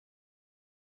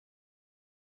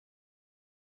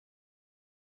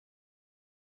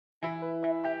Hi,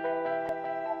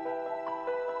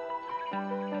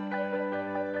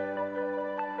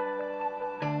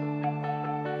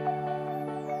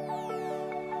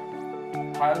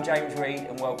 I'm James Reed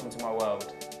and welcome to my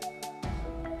world.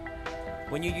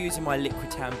 When you're using my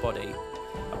liquid tan body,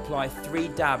 apply 3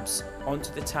 dabs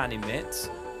onto the tanning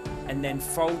mitt and then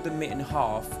fold the mitt in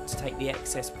half to take the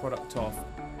excess product off.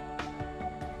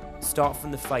 Start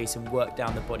from the face and work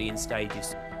down the body in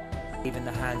stages, leaving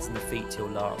the hands and the feet till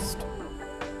last.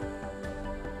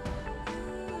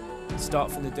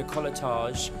 Start from the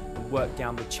décolletage and work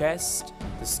down the chest,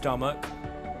 the stomach.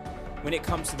 When it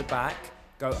comes to the back,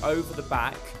 go over the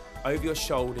back, over your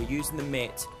shoulder, using the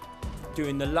mitt.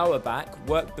 Doing the lower back,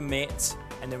 work the mitt,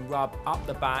 and then rub up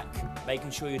the back, making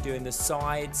sure you're doing the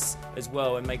sides as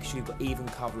well and making sure you've got even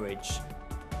coverage.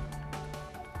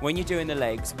 When you're doing the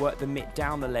legs, work the mitt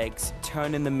down the legs,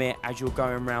 turning the mitt as you're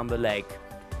going around the leg.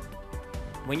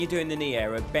 When you're doing the knee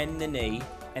area, bend the knee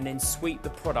and then sweep the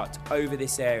product over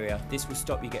this area. This will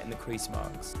stop you getting the crease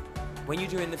marks. When you're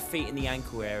doing the feet and the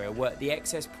ankle area, work the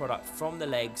excess product from the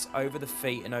legs over the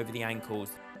feet and over the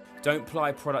ankles. Don't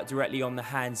apply product directly on the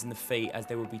hands and the feet as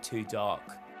they will be too dark.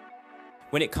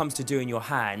 When it comes to doing your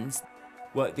hands,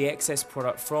 work the excess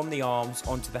product from the arms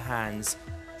onto the hands.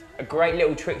 A great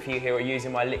little trick for you here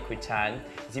using my liquid tan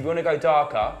is if you want to go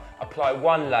darker, apply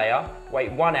 1 layer,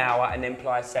 wait 1 hour and then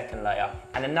apply a 2nd layer.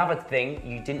 And another thing,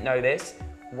 you didn't know this,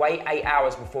 wait 8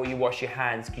 hours before you wash your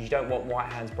hands because you don't want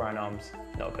white hands, brown arms.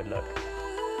 Not a good look.